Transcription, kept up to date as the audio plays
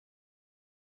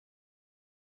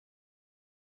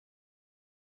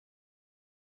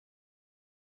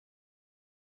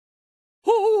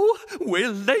Oh,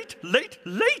 we're late, late,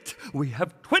 late. We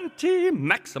have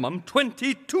maximum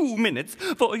 22 minutes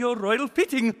for your royal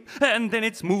fitting. And then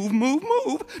it's move, move,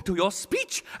 move to your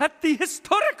speech at the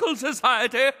Historical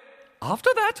Society.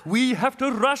 After that, we have to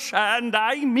rush, and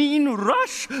I mean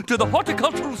rush, to the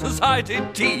Horticultural Society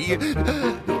tea.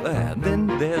 And then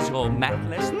there's your math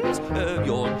lessons,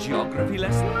 your geography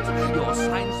lessons, your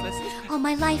science lessons. All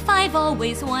my life I've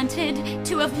always wanted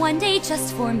to have one day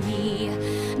just for me.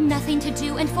 Nothing to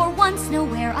do and for once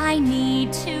nowhere I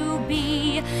need to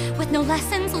be. With no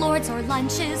lessons, lords or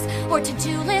lunches, or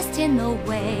to-do list in the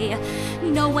way.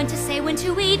 No one to say when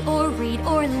to eat or read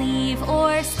or leave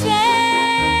or stay.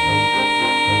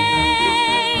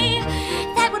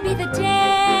 That would be the day.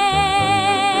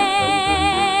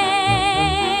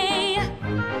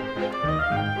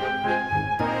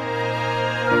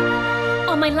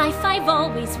 All my life I've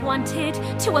always wanted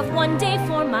to have one day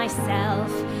for myself.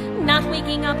 Not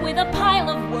waking up with a pile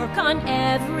of work on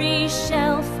every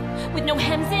shelf. With no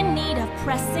hems in need of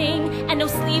pressing and no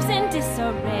sleeves in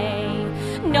disarray.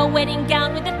 No wedding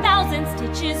gown with 1,000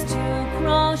 stitches to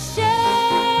crochet.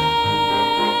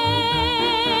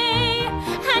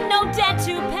 And no debt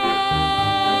to pay.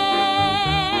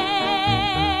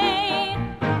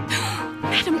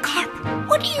 Madam Carp,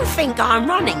 what do you think I'm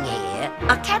running here?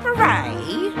 A cabaret?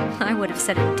 I would have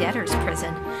said a debtor's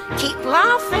prison. Keep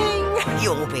laughing.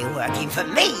 You'll be working for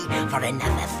me for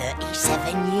another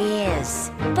 37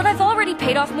 years. But I've already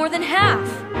paid off more than half.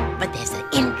 But there's an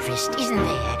interest, isn't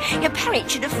there? Your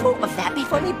parents should have thought of that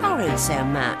before they borrowed so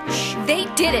much. They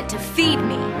did it to feed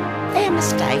me. Their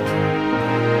mistake.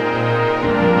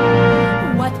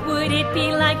 What would it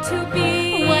be like to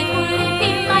be? What would it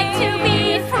be like to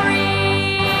be free?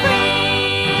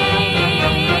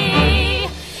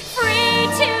 Free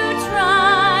to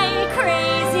try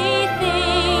crazy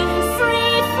things.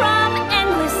 Free from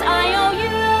endless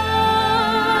IOUs.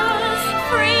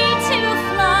 Free to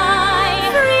fly.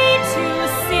 Free to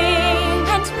sing.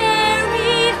 And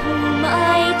marry whom I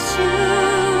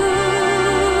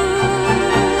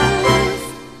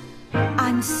choose.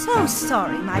 I'm so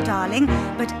sorry, my darling,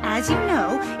 but as you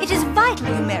know, it is vital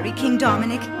you marry King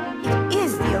Dominic. It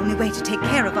is the only way to take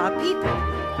care of our people.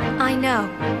 I know.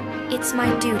 It's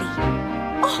my duty.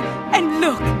 Oh, and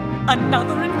look,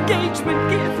 another engagement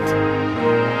gift.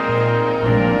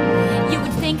 You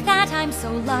would think that I'm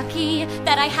so lucky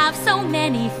that I have so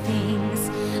many things.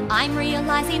 I'm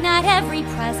realizing that every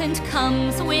present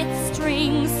comes with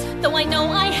strings. Though I know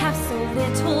I have so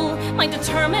little, my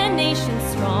determination's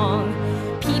strong.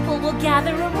 People will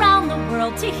gather around the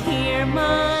world to hear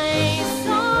my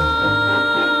song.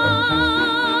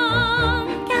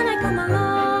 Can I come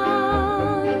along?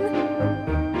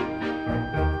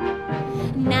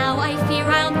 Now I fear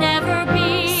I'll never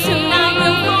be. Soon I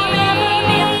will forever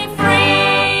be free.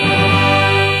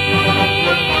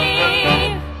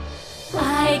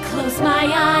 I close my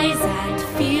eyes and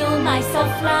feel myself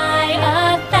fly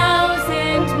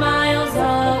 1,000 miles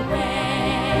away.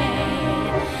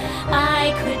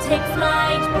 I could take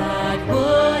flight, but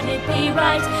would it be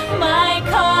right? My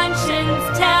conscience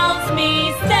tells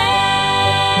me stay.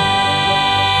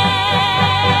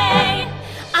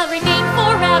 I'll remain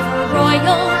forever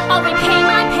royal. I'll repay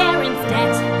my parents'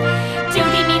 debt.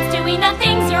 Duty means doing the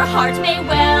things your heart may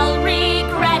well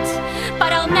regret.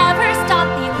 But I'll never stop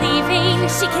believing.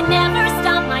 She can never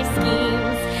stop my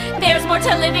schemes. There's more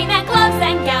to living than gloves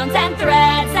and gowns and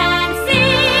threads and